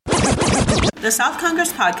The South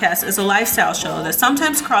Congress podcast is a lifestyle show that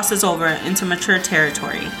sometimes crosses over into mature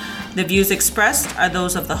territory. The views expressed are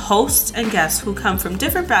those of the hosts and guests who come from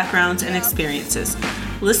different backgrounds and experiences.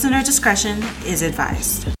 Listener discretion is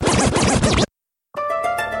advised.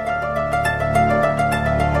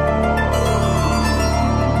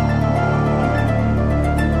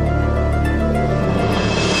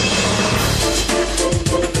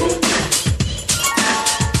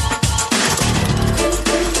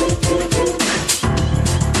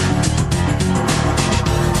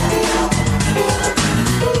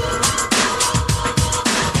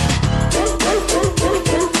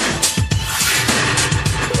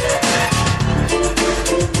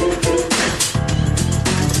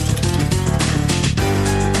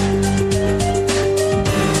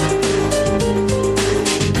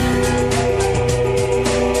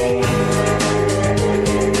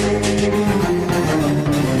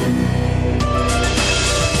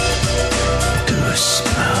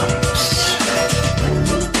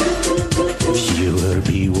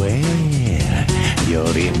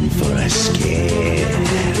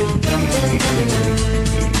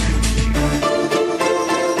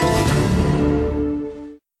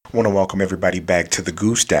 I want to welcome everybody back to The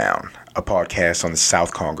Goose Down, a podcast on the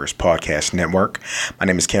South Congress Podcast Network. My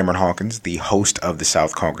name is Cameron Hawkins, the host of the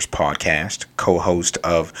South Congress Podcast, co-host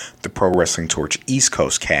of the Pro Wrestling Torch East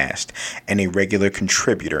Coast Cast, and a regular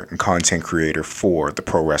contributor and content creator for the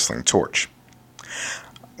Pro Wrestling Torch.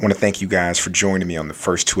 I want to thank you guys for joining me on the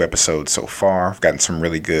first two episodes so far. I've gotten some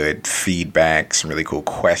really good feedback, some really cool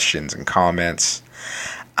questions and comments.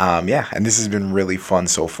 And this has been really fun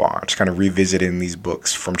so far. Just kind of revisiting these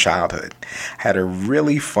books from childhood. Had a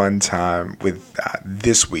really fun time with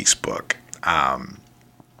this week's book. I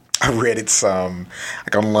read it some,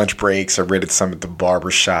 like on lunch breaks. I read it some at the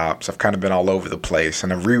barbershops. I've kind of been all over the place,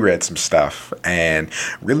 and I've reread some stuff and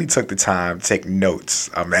really took the time to take notes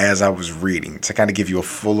as I was reading to kind of give you a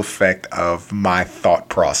full effect of my thought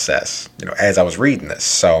process, as I was reading this.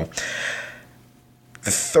 So the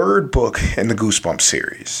third book in the Goosebumps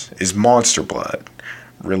series is Monster Blood,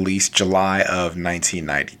 released July of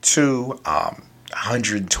 1992,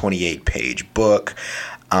 128-page book,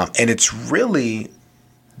 and it's really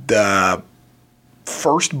the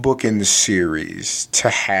first book in the series to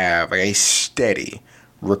have a steady,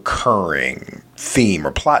 recurring theme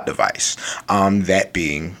or plot device, that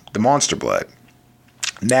being the Monster Blood.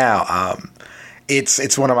 Now,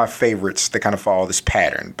 it's one of my favorites that kind of follow this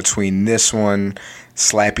pattern between this one,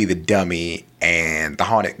 Slappy the Dummy, and the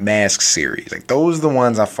Haunted Mask series. Like, those are the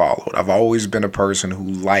ones I followed. I've always been a person who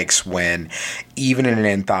likes when, even in an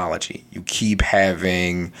anthology, you keep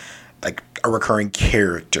having like a recurring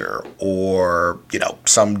character or,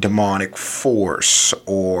 some demonic force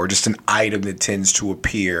or just an item that tends to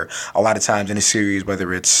appear a lot of times in a series,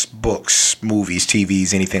 whether it's books, movies,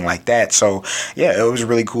 TVs, anything like that. So, yeah, it was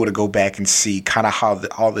really cool to go back and see kind of how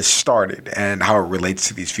all this started and how it relates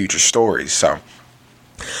to these future stories. So,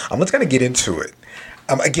 let's kind of get into it.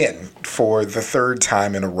 Again, for the third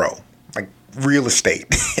time in a row, like real estate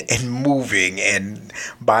and moving and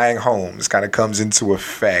buying homes kind of comes into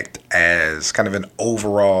effect as kind of an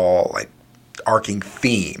overall like arcing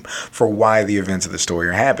theme for why the events of the story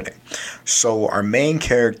are happening. So our main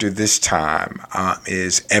character this time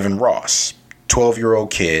is Evan Ross,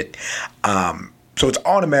 12-year-old kid. So it's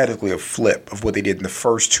automatically a flip of what they did in the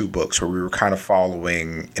first two books, where we were kind of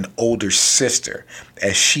following an older sister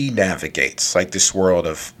as she navigates like this world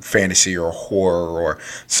of fantasy or horror or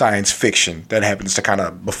science fiction that happens to kind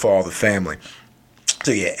of befall the family.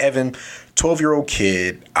 So yeah, Evan, 12-year-old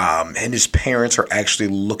kid, and his parents are actually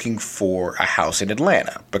looking for a house in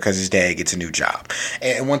Atlanta because his dad gets a new job.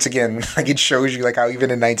 And once again, like, it shows you like how even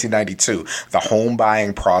in 1992, the home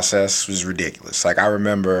buying process was ridiculous. Like, I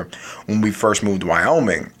remember when we first moved to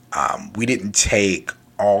Wyoming, we didn't take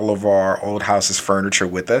all of our old house's furniture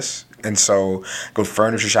with us. And so go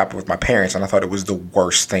furniture shopping with my parents, and I thought it was the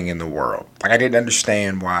worst thing in the world. Like, I didn't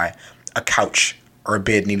understand why a couch or a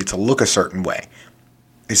bed needed to look a certain way.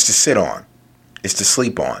 It's to sit on. It's to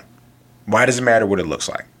sleep on. Why does it matter what it looks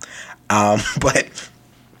like? But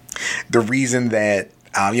the reason that,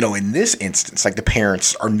 in this instance, like, the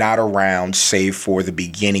parents are not around save for the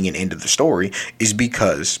beginning and end of the story is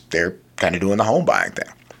because they're kind of doing the home buying thing.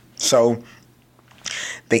 So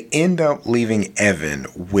they end up leaving Evan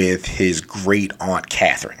with his great aunt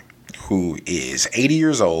Catherine, who is 80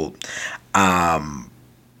 years old and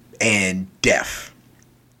deaf.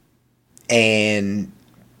 And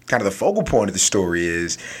kind of the focal point of the story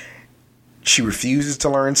is she refuses to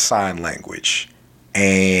learn sign language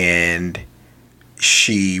and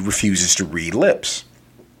she refuses to read lips.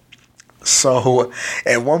 So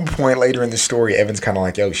at one point later in the story, Evan's kind of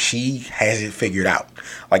like, yo, she has it figured out.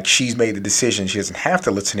 Like, she's made the decision. She doesn't have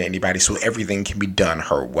to listen to anybody, so everything can be done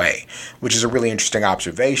her way, which is a really interesting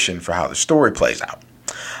observation for how the story plays out.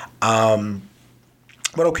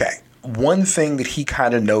 But okay, one thing that he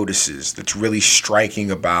kind of notices that's really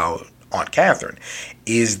striking about Aunt Catherine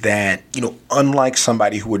is that, unlike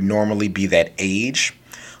somebody who would normally be that age,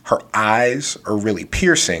 her eyes are really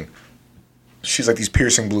piercing. She's like these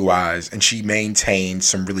piercing blue eyes, and she maintains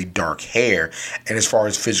some really dark hair. And as far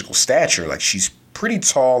as physical stature, like, she's pretty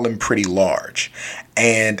tall and pretty large.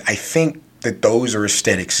 And I think that those are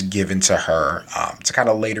aesthetics given to her to kind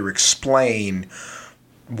of later explain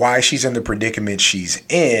why she's in the predicament she's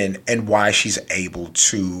in and why she's able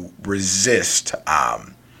to resist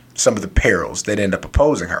some of the perils that end up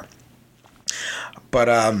opposing her. But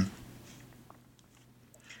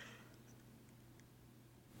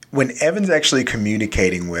when Evan's actually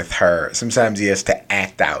communicating with her, sometimes he has to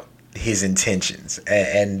act out his intentions.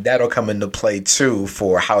 And that'll come into play, too,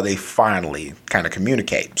 for how they finally kind of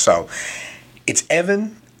communicate. So it's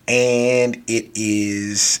Evan, and it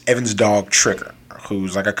is Evan's dog, Trigger,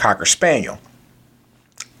 who's like a Cocker Spaniel.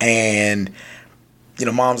 And,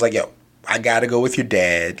 Mom's like, yo, I got to go with your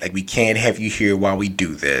dad. Like, we can't have you here while we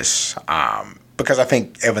do this. Because I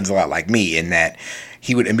think Evan's a lot like me in that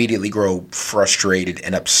he would immediately grow frustrated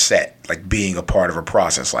and upset, like, being a part of a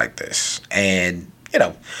process like this. And,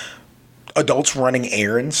 adults running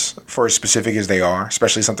errands, for as specific as they are,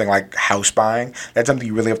 especially something like house buying, that's something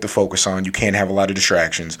you really have to focus on. You can't have a lot of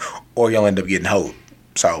distractions or you'll end up getting hoed.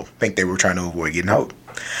 So I think they were trying to avoid getting hoed.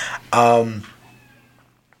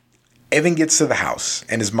 Evan gets to the house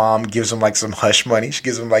and his mom gives him like some hush money. She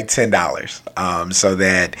gives him like $10 so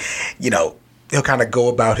that, he'll kind of go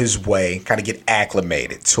about his way, kind of get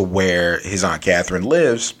acclimated to where his Aunt Catherine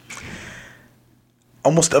lives.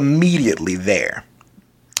 Almost immediately there,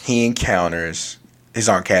 he encounters his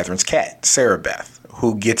Aunt Catherine's cat, Sarah Beth,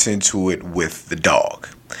 who gets into it with the dog.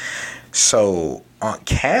 So Aunt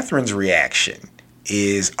Catherine's reaction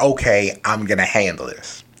is, okay, I'm going to handle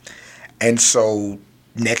this. And so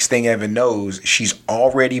next thing Evan knows, she's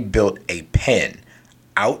already built a pen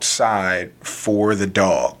outside for the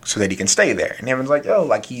dog so that he can stay there. And Evan's like, yo,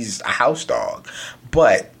 like, he's a house dog.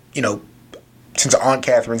 But, since Aunt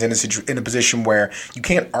Catherine's in a position where you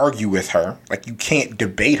can't argue with her, like, you can't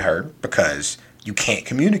debate her because you can't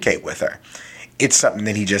communicate with her, it's something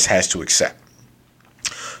that he just has to accept.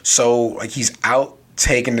 So, like, he's out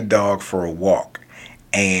taking the dog for a walk,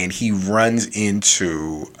 and he runs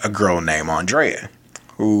into a girl named Andrea,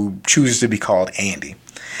 who chooses to be called Andy.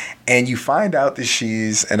 And you find out that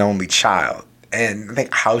she's an only child. And I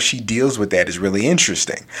think how she deals with that is really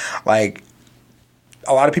interesting. Like,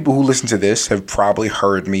 a lot of people who listen to this have probably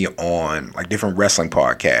heard me on like different wrestling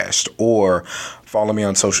podcasts or follow me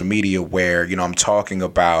on social media where, I'm talking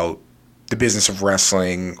about the business of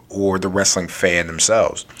wrestling or the wrestling fan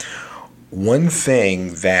themselves. One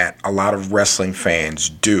thing that a lot of wrestling fans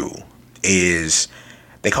do is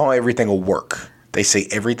they call everything a work. They say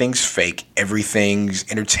everything's fake,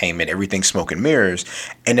 everything's entertainment, everything's smoke and mirrors.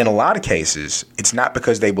 And in a lot of cases, it's not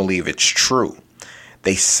because they believe it's true.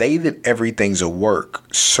 They say that everything's a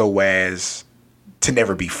work so as to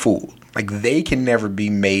never be fooled. Like, they can never be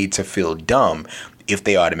made to feel dumb if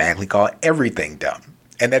they automatically call everything dumb.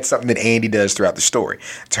 And that's something that Andy does throughout the story.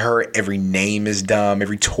 To her, every name is dumb,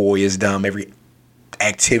 every toy is dumb, every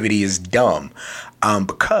activity is dumb.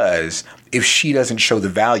 Because if she doesn't show the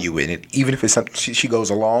value in it, even if it's something she goes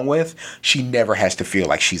along with, she never has to feel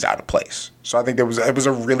like she's out of place. So I think it was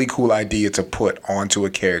a really cool idea to put onto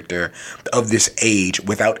a character of this age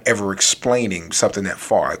without ever explaining something that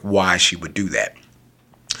far, like why she would do that.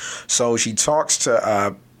 So she talks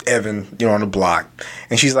to Evan, on the block,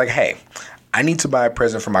 and she's like, hey, I need to buy a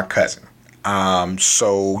present for my cousin.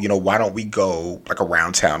 So, why don't we go like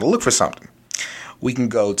around town to look for something? We can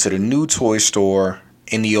go to the new toy store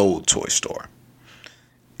and the old toy store.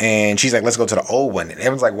 And she's like, let's go to the old one. And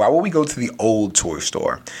Evan's like, why would we go to the old toy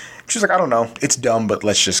store? She's like, I don't know. It's dumb, but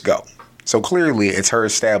let's just go. So clearly it's her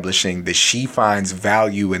establishing that she finds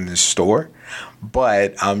value in this store,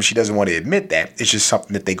 but she doesn't want to admit that. It's just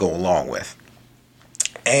something that they go along with.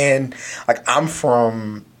 And like, I'm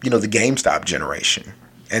from, the GameStop generation.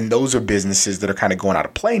 And those are businesses that are kind of going out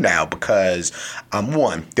of play now because,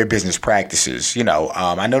 one, their business practices.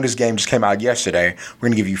 I know this game just came out yesterday. We're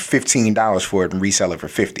going to give you $15 for it and resell it for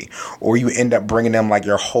 $50. Or you end up bringing them like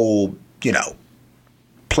your whole,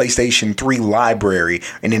 PlayStation 3 library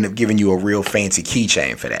and end up giving you a real fancy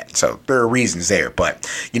keychain for that. So there are reasons there. But,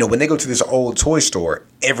 when they go to this old toy store,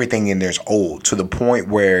 everything in there's old to the point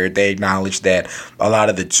where they acknowledge that a lot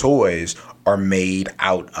of the toys are made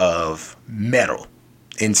out of metal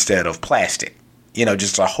instead of plastic.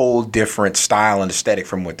 Just a whole different style and aesthetic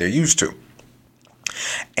from what they're used to.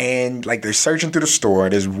 And they're searching through the store.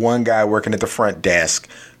 There's one guy working at the front desk,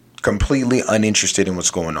 completely uninterested in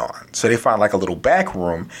what's going on. So they find a little back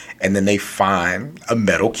room, and then they find a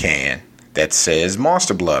metal can that says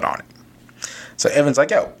Monster Blood on it. So Evan's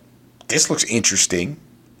like, yo, this looks interesting.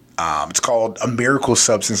 It's called a miracle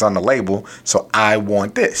substance on the label, so I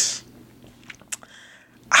want this.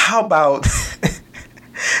 How about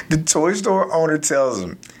the toy store owner tells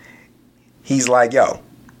him, he's like, yo,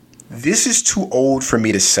 this is too old for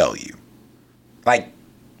me to sell you.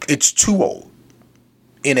 It's too old.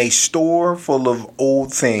 In a store full of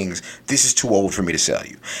old things, this is too old for me to sell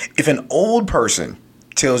you. If an old person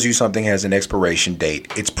tells you something has an expiration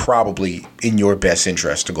date, it's probably in your best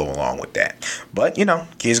interest to go along with that. But,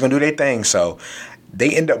 kids going to do their thing. So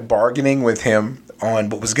they end up bargaining with him on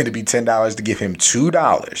what was going to be $10 to give him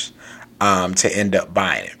 $2 to end up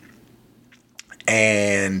buying it.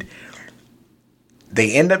 And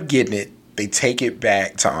they end up getting it. They take it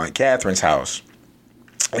back to Aunt Catherine's house.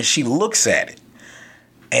 And she looks at it.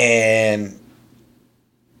 And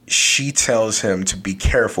she tells him to be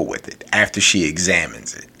careful with it after she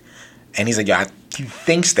examines it. And he's like, yeah, he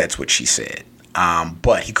thinks that's what she said.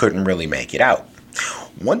 But he couldn't really make it out.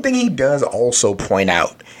 One thing he does also point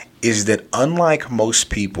out is that unlike most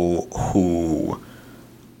people who,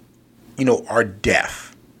 are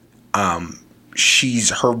deaf,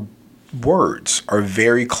 her words are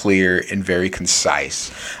very clear and very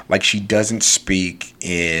concise. She doesn't speak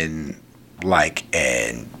in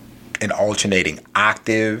an alternating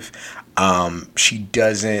octave. She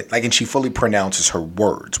doesn't and she fully pronounces her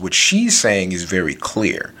words. What she's saying is very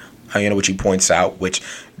clear. Which he points out, which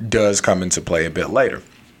does come into play a bit later.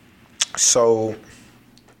 So,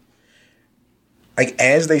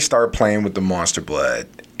 as they start playing with the Monster Blood,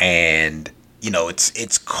 and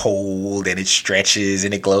it's cold and it stretches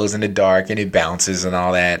and it glows in the dark and it bounces and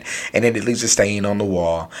all that, and then it leaves a stain on the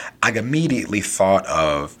wall, I immediately thought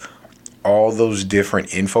of all those different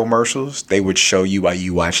infomercials they would show you while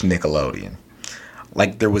you watch Nickelodeon.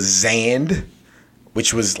 There was Zand,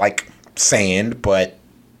 which was sand, but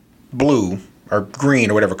blue or green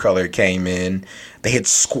or whatever color it came in. They had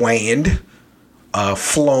Squand,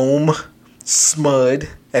 Floam, Smud,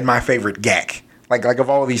 and my favorite, Gak. Of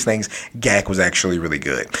all of these things, Gak was actually really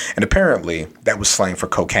good. And apparently that was slang for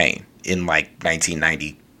cocaine in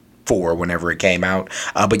 1994, whenever it came out.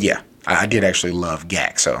 But yeah, I did actually love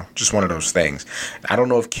Gak, so just one of those things. I don't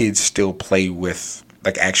know if kids still play with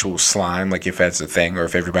actual slime, if that's a thing, or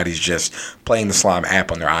if everybody's just playing the slime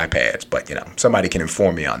app on their iPads. But somebody can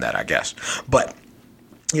inform me on that, I guess. But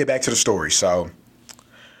yeah, back to the story. So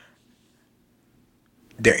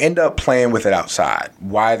they end up playing with it outside.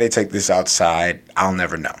 Why they take this outside, I'll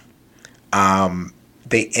never know.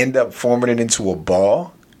 They end up forming it into a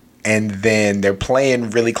ball, and then they're playing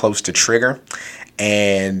really close to Trigger.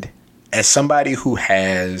 And as somebody who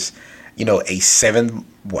has, a 7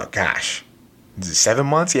 months?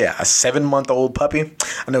 Yeah, a 7-month-old puppy.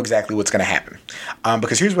 I know exactly what's going to happen.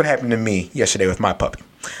 Because here's what happened to me yesterday with my puppy.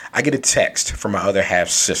 I get a text from my other half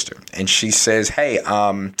sister, and she says, hey,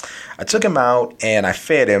 I took him out and I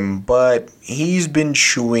fed him, but he's been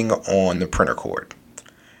chewing on the printer cord.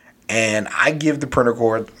 And I give the printer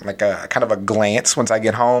cord a kind of a glance once I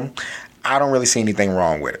get home. I don't really see anything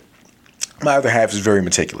wrong with it. My other half is very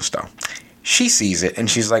meticulous, though. She sees it and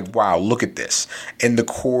she's like, wow, look at this. And the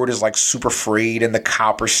cord is super frayed and the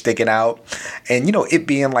copper sticking out. And, it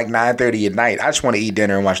being 9:30 at night, I just want to eat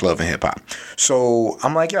dinner and watch Love and Hip Hop. So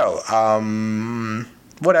I'm like, yo,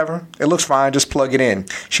 whatever. It looks fine. Just plug it in.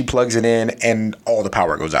 She plugs it in and all the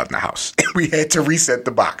power goes out in the house. We had to reset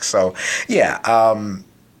the box. So, yeah,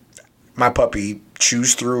 my puppy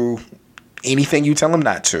chews through anything you tell him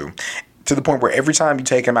not to the point where every time you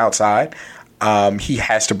take him outside, he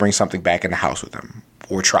has to bring something back in the house with him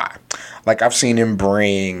or try. I've seen him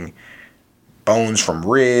bring bones from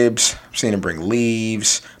ribs. I've seen him bring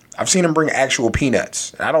leaves. I've seen him bring actual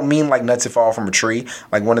peanuts. And I don't mean nuts that fall from a tree.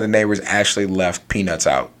 One of the neighbors actually left peanuts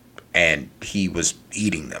out and he was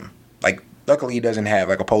eating them. Luckily he doesn't have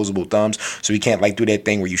opposable thumbs, so he can't do that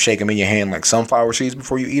thing where you shake them in your hand like sunflower seeds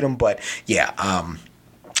before you eat them. But yeah,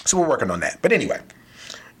 so we're working on that. But anyway,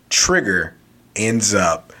 Trigger ends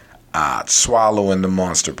up swallowing the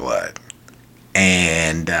Monster Blood,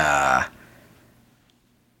 and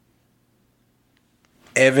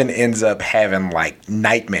Evan ends up having like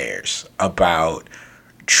nightmares about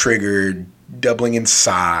Trigger doubling in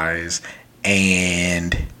size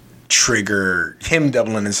and Trigger him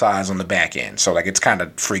doubling in size on the back end. So like it's kind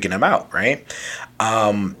of freaking him out, right?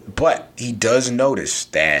 But he does notice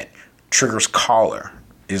that Trigger's collar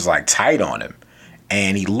is like tight on him,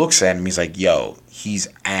 and he looks at him. He's like, "Yo, he's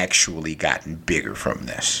actually gotten bigger from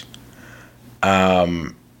this."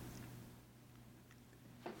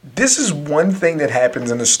 This is one thing that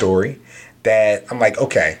happens in the story that I'm like,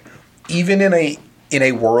 okay, even in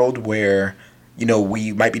a world where, you know,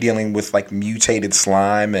 we might be dealing with like mutated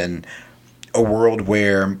slime and a world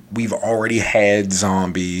where we've already had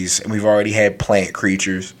zombies and we've already had plant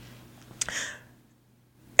creatures,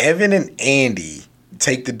 Evan and Andy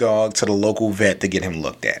take the dog to the local vet to get him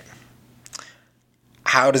looked at.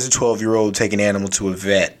 How does a 12-year-old take an animal to a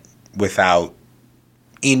vet without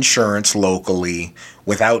insurance locally,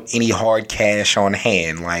 without any hard cash on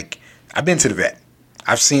hand? Like, I've been to the vet.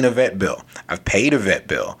 I've seen a vet bill. I've paid a vet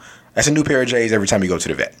bill. That's a new pair of J's every time you go to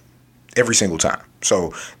the vet. Every single time.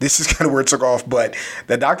 So this is kind of where it took off. But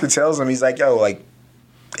the doctor tells him, he's like, yo, like,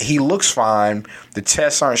 he looks fine. The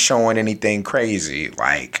tests aren't showing anything crazy.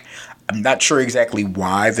 Like, I'm not sure exactly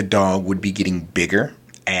why the dog would be getting bigger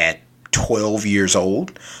at 12 years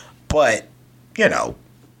old. But, you know,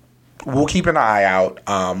 we'll keep an eye out.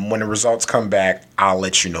 When the results come back, I'll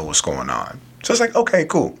let you know what's going on. So it's like, okay,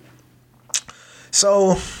 cool.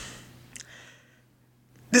 So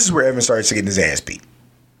this is where Evan starts to get his ass beat.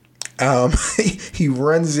 He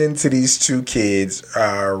runs into these two kids,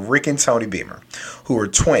 Rick and Tony Beamer, who are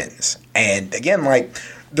twins. And again, like,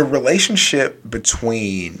 the relationship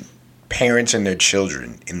between parents and their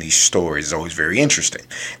children in these stories is always very interesting.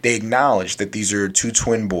 They acknowledge that these are two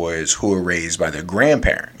twin boys who were raised by their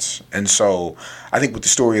grandparents. And so I think what the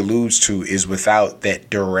story alludes to is without that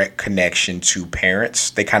direct connection to parents,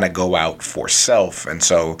 they kind of go out for self. And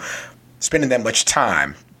so spending that much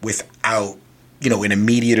time without, you know, an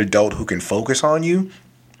immediate adult who can focus on you,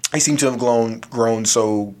 they seem to have grown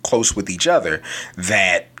so close with each other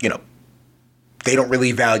that, you know, they don't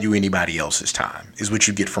really value anybody else's time, is what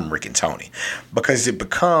you get from Rick and Tony. Because it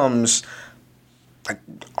becomes like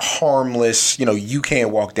harmless, you know, you can't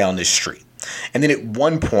walk down this street. And then at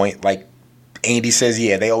one point, like, Andy says,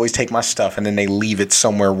 yeah, they always take my stuff and then they leave it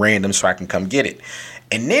somewhere random so I can come get it.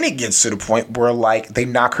 And then it gets to the point where, like, they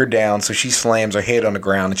knock her down so she slams her head on the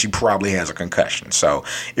ground and she probably has a concussion. So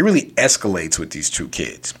it really escalates with these two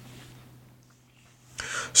kids.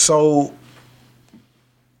 So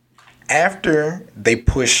after they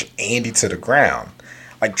push Andy to the ground,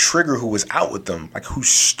 like, Trigger, who was out with them, like, who's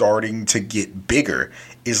starting to get bigger,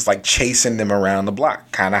 is like chasing them around the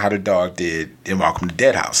block, kind of how the dog did in Welcome to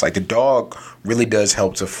Deadhouse. Like, the dog really does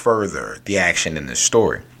help to further the action in this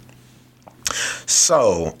story.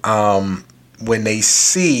 So when they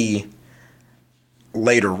see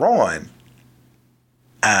later on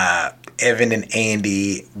Evan and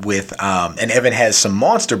Andy with and Evan has some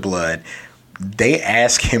monster blood, they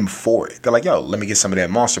ask him for it. They're like, yo, let me get some of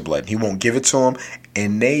that monster blood. He won't give it to him,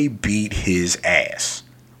 and they beat his ass.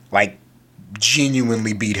 Like,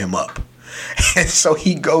 genuinely beat him up. And so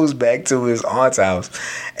he goes back to his aunt's house,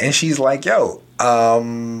 and she's like, yo,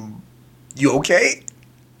 you okay?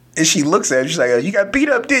 And she looks at him, she's like, oh, you got beat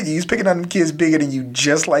up, didn't you? He's picking on them kids bigger than you,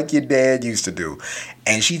 just like your dad used to do.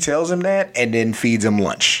 And she tells him that and then feeds him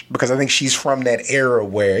lunch. Because I think she's from that era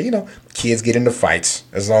where, you know, kids get into fights.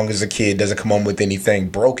 As long as the kid doesn't come home with anything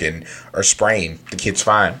broken or sprained, the kid's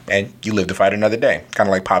fine. And you live to fight another day. Kind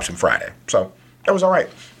of like Pops and Friday. So that was all right.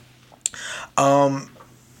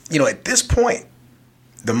 You know, at this point,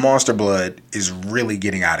 the monster blood is really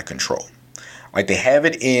getting out of control. Like, they have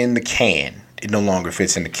it in the can. It no longer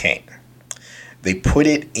fits in the can. They put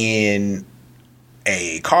it in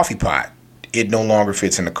a coffee pot. It no longer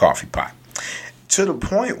fits in the coffee pot. To the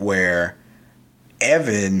point where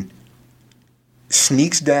Evan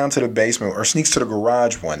sneaks down to the basement or sneaks to the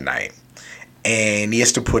garage one night, and he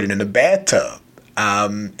has to put it in the bathtub.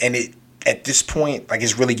 And it, at this point, like,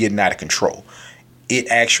 it's really getting out of control. It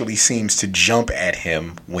actually seems to jump at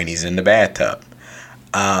him when he's in the bathtub.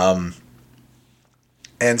 And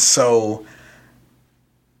so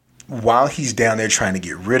while he's down there trying to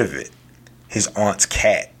get rid of it, his aunt's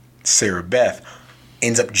cat, Sarah Beth,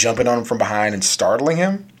 ends up jumping on him from behind and startling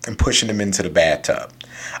him and pushing him into the bathtub.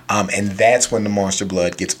 And that's when the monster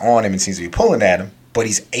blood gets on him and seems to be pulling at him, but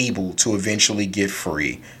he's able to eventually get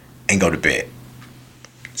free and go to bed.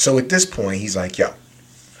 So at this point, he's like, yo,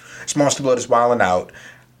 this monster blood is wilding out.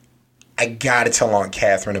 I gotta tell Aunt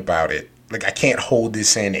Catherine about it. Like, I can't hold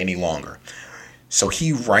this in any longer. So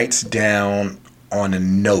he writes down on a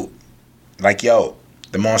note, like, yo,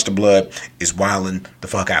 The monster blood is wilding the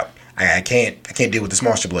fuck out. I can't deal with this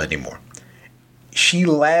monster blood anymore. She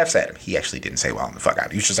laughs at him. He actually didn't say wilding the fuck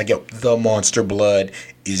out. He was just like, yo, the monster blood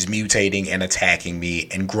is mutating and attacking me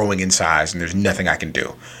and growing in size, and there's nothing I can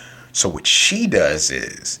do. So what she does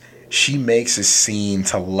is she makes a scene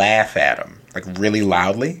to laugh at him, like really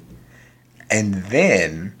loudly. And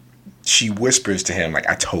then she whispers to him, like,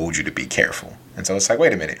 I told you to be careful. And so it's like,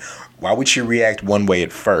 wait a minute. Why would she react one way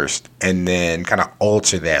at first and then kind of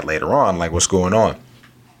alter that later on? Like, what's going on?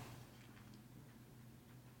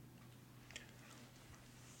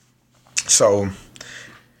 So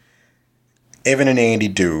Evan and Andy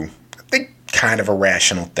do, I think, kind of a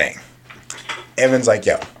rational thing. Evan's like,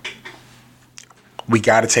 yo, we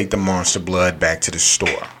got to take the monster blood back to the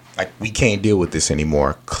store. Like, we can't deal with this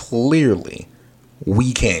anymore. Clearly,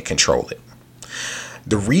 we can't control it.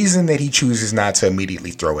 The reason that he chooses not to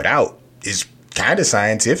immediately throw it out is kind of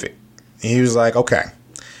scientific. He was like, okay,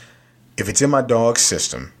 if it's in my dog's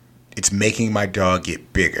system, it's making my dog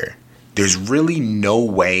get bigger. There's really no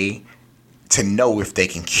way to know if they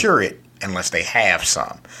can cure it unless they have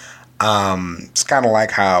some. It's kind of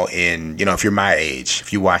like how if you're my age,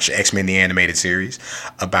 if you watch X-Men, the animated series,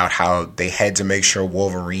 about how they had to make sure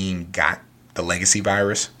Wolverine got the legacy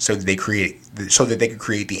virus so that they could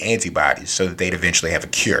create the antibodies so that they'd eventually have a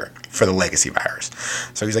cure for the legacy virus.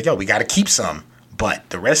 So he's like, yo, we got to keep some, but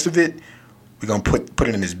the rest of it, we're going to put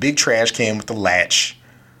it in this big trash can with the latch.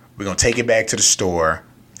 We're going to take it back to the store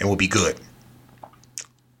and we'll be good.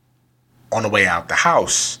 On the way out the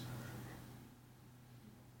house,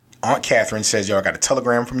 Aunt Catherine says, yo, I got a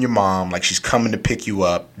telegram from your mom. Like, she's coming to pick you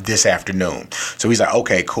up this afternoon. So he's like,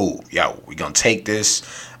 okay, cool. Yo, we're going to take this.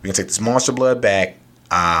 We're going to take this monster blood back.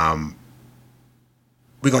 We're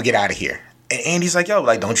going to get out of here. And Andy's like, yo,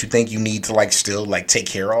 like, don't you think you need to, like, still, like, take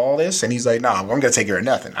care of all this? And he's like, no, I'm going to take care of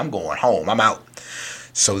nothing. I'm going home. I'm out.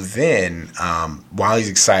 So then, while he's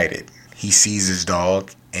excited, he sees his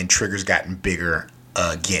dog, and Trigger's gotten bigger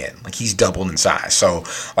again. Like, he's doubled in size. So,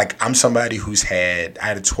 like, I'm somebody I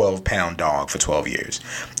had a 12-pound dog for 12 years.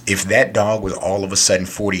 If that dog was all of a sudden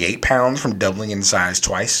 48 pounds from doubling in size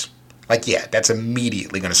twice, like, yeah, that's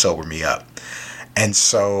immediately going to sober me up. And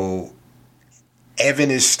so Evan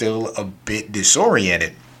is still a bit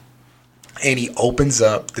disoriented, and he opens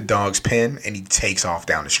up the dog's pen and he takes off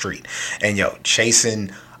down the street. And yo,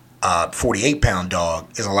 chasing a 48-pound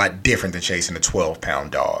dog is a lot different than chasing a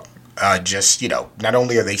 12-pound dog. Not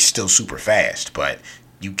only are they still super fast, but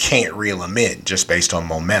you can't reel them in just based on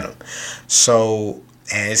momentum. So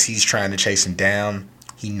as he's trying to chase him down,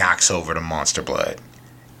 he knocks over the monster blood.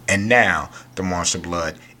 And now the monster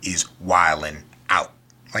blood is wilding out.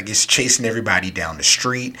 Like, it's chasing everybody down the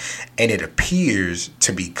street, and it appears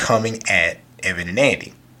to be coming at Evan and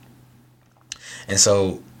Andy. And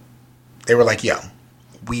so they were like, yo,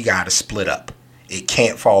 we got to split up. It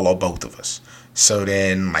can't follow both of us. So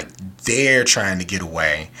then, like, they're trying to get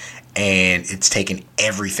away, and it's taking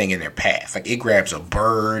everything in their path. Like, it grabs a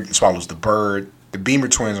bird and swallows the bird. The Beamer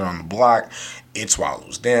twins are on the block. It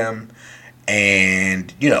swallows them.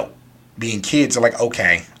 And, being kids are like,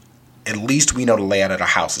 okay, at least we know the layout of the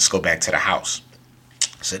house. Let's go back to the house.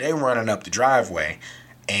 So they're running up the driveway,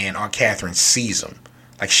 and Aunt Catherine sees them.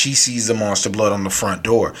 Like, she sees the monster blood on the front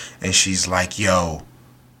door, and she's like, yo,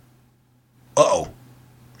 uh-oh.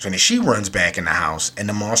 So then she runs back in the house, and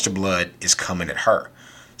the monster blood is coming at her.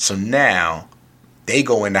 So now they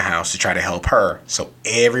go in the house to try to help her. So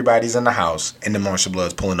everybody's in the house, and the monster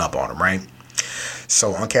blood's pulling up on them, right?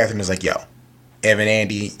 So Aunt Catherine is like, yo, Evan,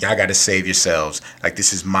 Andy, y'all got to save yourselves. Like,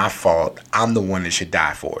 this is my fault. I'm the one that should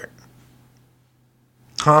die for it.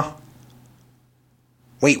 Huh?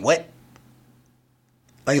 Wait, what?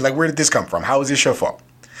 Like, where did this come from? How is this your fault?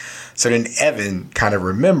 So then Evan kind of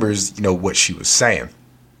remembers, what she was saying.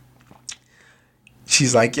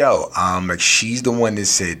 She's like, yo, she's the one that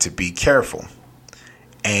said to be careful.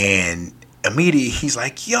 And immediately he's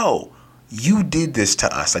like, yo, you did this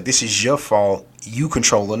to us. Like, this is your fault. You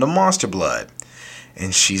controlling the monster blood.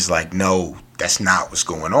 And she's like, no, that's not what's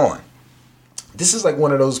going on. This is like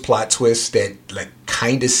one of those plot twists that, like,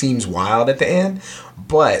 kind of seems wild at the end.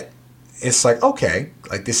 But it's like, okay,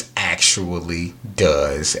 like, this actually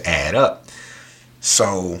does add up.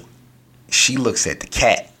 So she looks at the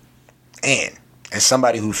cat, and as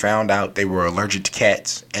somebody who found out they were allergic to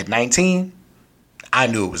cats at 19, I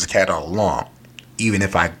knew it was a cat all along, even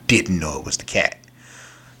if I didn't know it was the cat.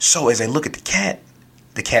 So as I look at the cat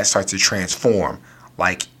starts to transform,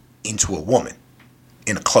 like, into a woman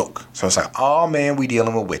in a cloak. So it's like, oh man, we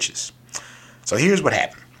dealing with witches. So here's what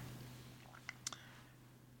happened.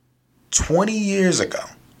 20 years ago,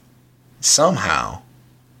 somehow,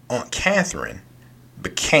 Aunt Catherine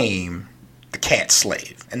became the cat's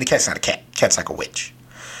slave. And the cat's not a cat. Cat's like a witch.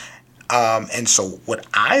 And so what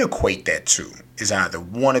I equate that to is either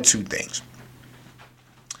one or two things.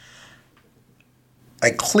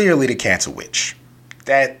 Like, clearly the cat's a witch.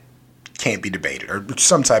 That can't be debated. Or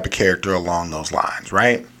some type of character along those lines,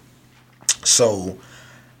 right? So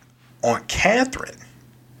Aunt Catherine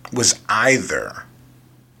was either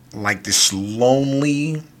like this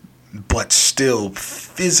lonely but still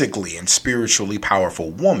physically and spiritually powerful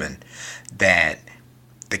woman that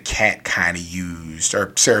the cat kind of used,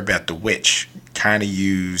 or Sarah Beth the witch kind of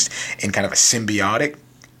used in kind of a symbiotic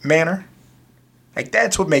manner. Like,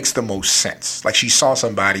 that's what makes the most sense. Like, she saw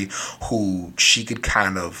somebody who she could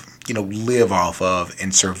kind of, live off of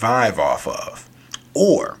and survive off of.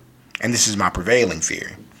 Or, and this is my prevailing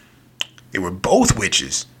theory, they were both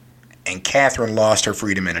witches and Catherine lost her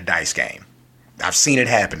freedom in a dice game. I've seen it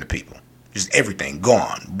happen to people. Just everything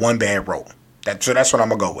gone. One bad roll. So that's what I'm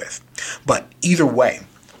going to go with. But either way,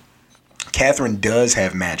 Catherine does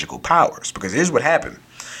have magical powers, because here's what happened.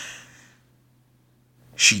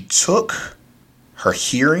 She took her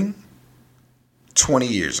hearing 20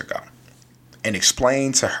 years ago and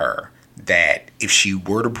explained to her that if she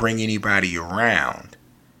were to bring anybody around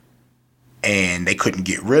and they couldn't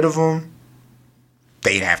get rid of them,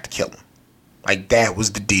 they'd have to kill them. Like, that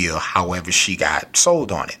was the deal, however she got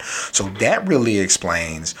sold on it. So that really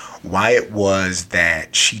explains why it was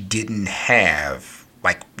that she didn't have,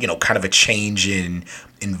 kind of a change in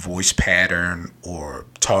voice pattern or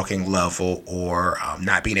talking level or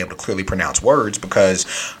not being able to clearly pronounce words, because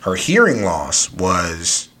her hearing loss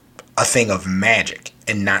was a thing of magic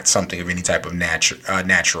and not something of any type of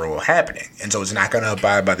natural happening. And so it's not going to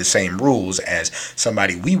abide by the same rules as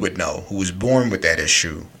somebody we would know who was born with that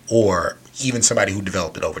issue, or even somebody who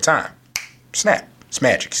developed it over time. Snap. It's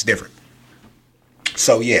magic. It's different.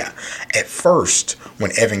 So yeah, at first,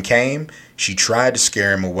 when Evan came, she tried to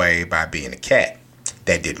scare him away by being a cat.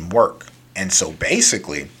 That didn't work. And so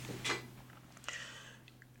basically,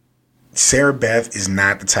 Sarah Beth is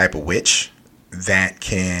not the type of witch that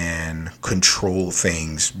can control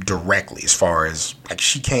things directly, as far as,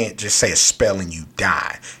 she can't just say a spell and you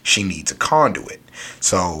die. She needs a conduit.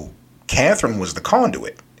 So Catherine was the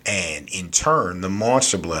conduit. And in turn, the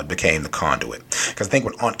monster blood became the conduit. Because I think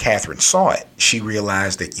when Aunt Catherine saw it, she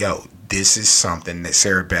realized that, this is something that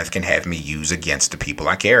Sarah Beth can have me use against the people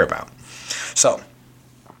I care about. So,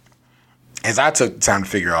 as I took the time to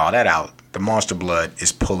figure all that out, the monster blood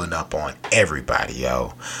is pulling up on everybody,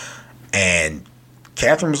 And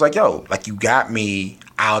Catherine was like, you got me,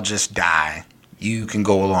 I'll just die. You can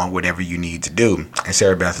go along whatever you need to do. And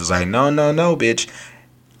Sarah Beth was like, no, bitch.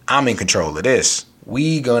 I'm in control of this.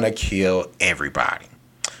 We gonna kill everybody.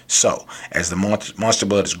 So, as the monster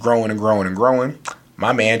blood is growing and growing and growing,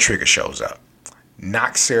 my man Trigger shows up,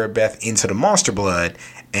 knocks Sarah Beth into the monster blood,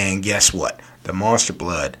 and guess what? The monster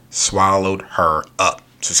blood swallowed her up.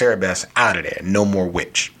 So Sarah Beth's out of there. No more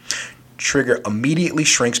witch. Trigger immediately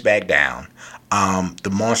shrinks back down.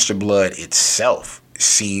 The monster blood itself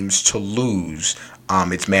seems to lose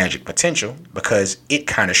its magic potential, because it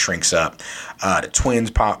kind of shrinks up. The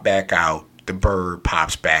twins pop back out. The bird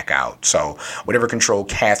pops back out. So whatever control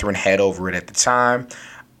Catherine had over it at the time,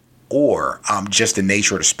 or just the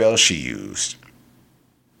nature of the spell she used,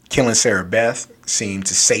 killing Sarah Beth seemed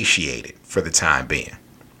to satiate it for the time being.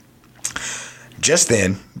 Just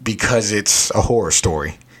then, because it's a horror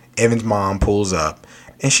story, Evan's mom pulls up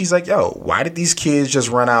and she's like, why did these kids just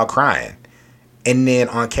run out crying? And then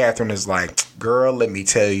Aunt Catherine is like, girl, let me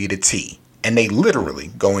tell you the tea. And they literally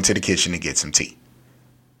go into the kitchen to get some tea.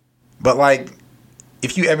 But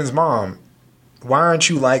if you Evan's mom, why aren't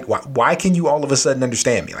you why can you all of a sudden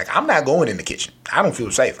understand me? I'm not going in the kitchen. I don't feel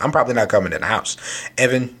safe. I'm probably not coming in the house.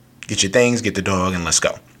 Evan, get your things, get the dog, and let's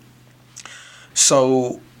go.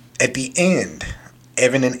 So at the end,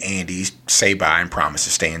 Evan and Andy say bye and promise to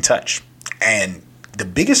stay in touch. And the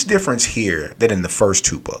biggest difference here than in the first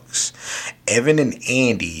two books, Evan and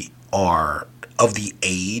Andy are of the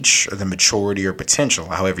age or the maturity or potential,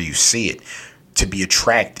 however you see it, to be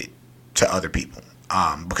attracted to other people,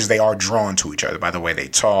 because they are drawn to each other by the way they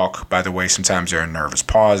talk, by the way sometimes there are nervous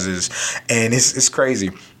pauses, and it's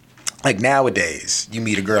crazy. Nowadays, you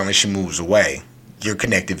meet a girl and she moves away, you're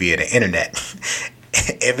connected via the internet.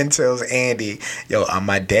 Evan tells Andy,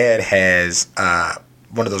 my dad has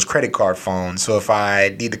one of those credit card phones, so if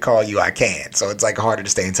I need to call you, I can. So it's harder to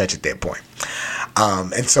stay in touch at that point.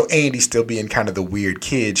 And so Andy, still being kind of the weird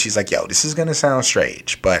kid, she's like, this is going to sound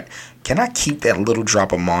strange, but can I keep that little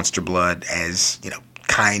drop of monster blood as,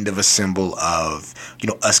 kind of a symbol of,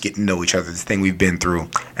 us getting to know each other, the thing we've been through?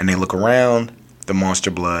 And they look around, the monster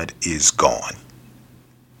blood is gone.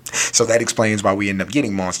 So that explains why we end up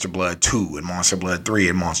getting Monster Blood 2 and Monster Blood 3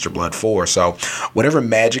 and Monster Blood 4. So whatever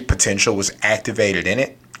magic potential was activated in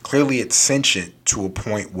it, clearly it's sentient to a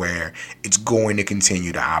point where it's going to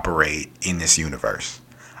continue to operate in this universe.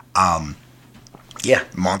 Yeah,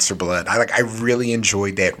 Monster Blood. I really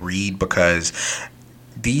enjoyed that read because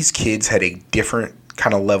these kids had a different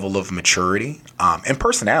kind of level of maturity and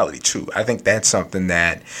personality too. I think that's something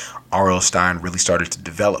that R.L. Stine really started to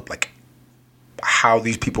develop, like how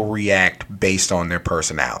these people react based on their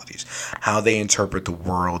personalities, how they interpret the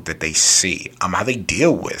world that they see, how they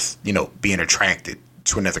deal with, being attracted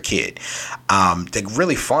to another kid. They're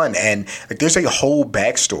really fun, and like there's a whole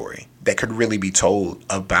backstory that could really be told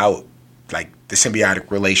about like the symbiotic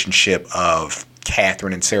relationship of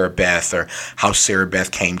Catherine and Sarah Beth, or how Sarah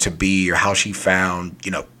Beth came to be, or how she found,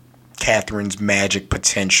 Catherine's magic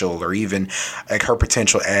potential, or even like her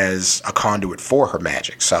potential as a conduit for her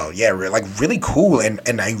magic. So yeah, like really cool and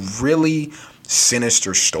a really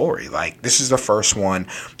sinister story. Like this is the first one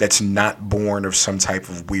that's not born of some type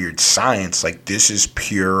of weird science. Like this is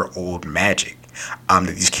pure old magic that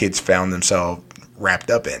these kids found themselves wrapped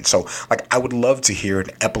up in. So like I would love to hear an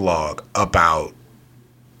epilogue about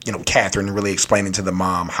Catherine really explaining to the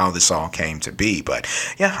mom how this all came to be. But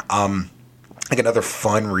yeah, like another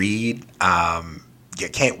fun read.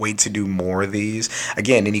 Can't wait to do more of these.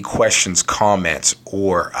 Again, any questions, comments,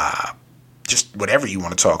 or just whatever you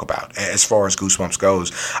want to talk about as far as Goosebumps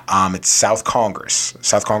goes, it's South Congress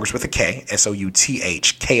with a K,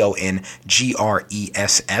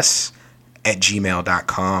 SouthCongress at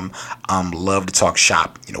gmail.com. Love to talk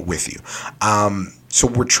shop, with you. So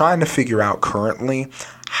we're trying to figure out currently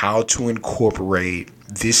how to incorporate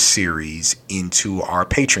this series into our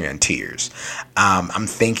Patreon tiers. I'm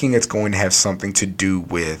thinking it's going to have something to do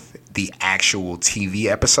with the actual TV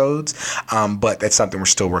episodes, but that's something we're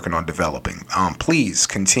still working on developing. Please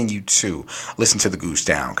continue to listen to the Goose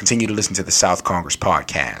Down. Continue to listen to the South Congress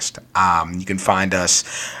podcast. You can find us,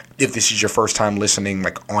 if this is your first time listening,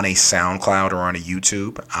 like on a SoundCloud or on a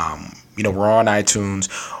YouTube. We're on iTunes.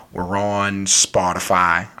 We're on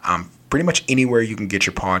Spotify. Pretty much anywhere you can get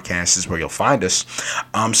your podcasts is where you'll find us.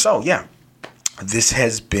 So yeah, this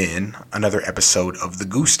has been another episode of the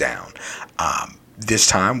Goose Down. This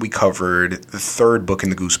time we covered the third book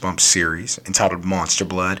in the Goosebumps series, entitled Monster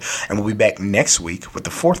Blood, and we'll be back next week with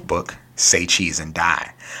the fourth book, Say Cheese and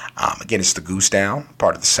Die. Again, it's the Goose Down,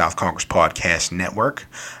 part of the South Congress Podcast Network.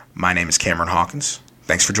 My name is Cameron Hawkins.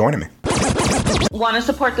 Thanks for joining me. Want to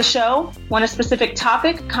support the show? Want a specific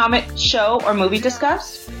topic, comic, show, or movie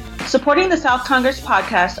discussed? Supporting the South Congress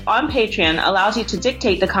podcast on Patreon allows you to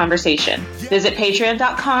dictate the conversation. Visit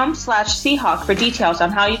patreon.com/Seahawk for details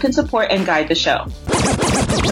on how you can support and guide the show.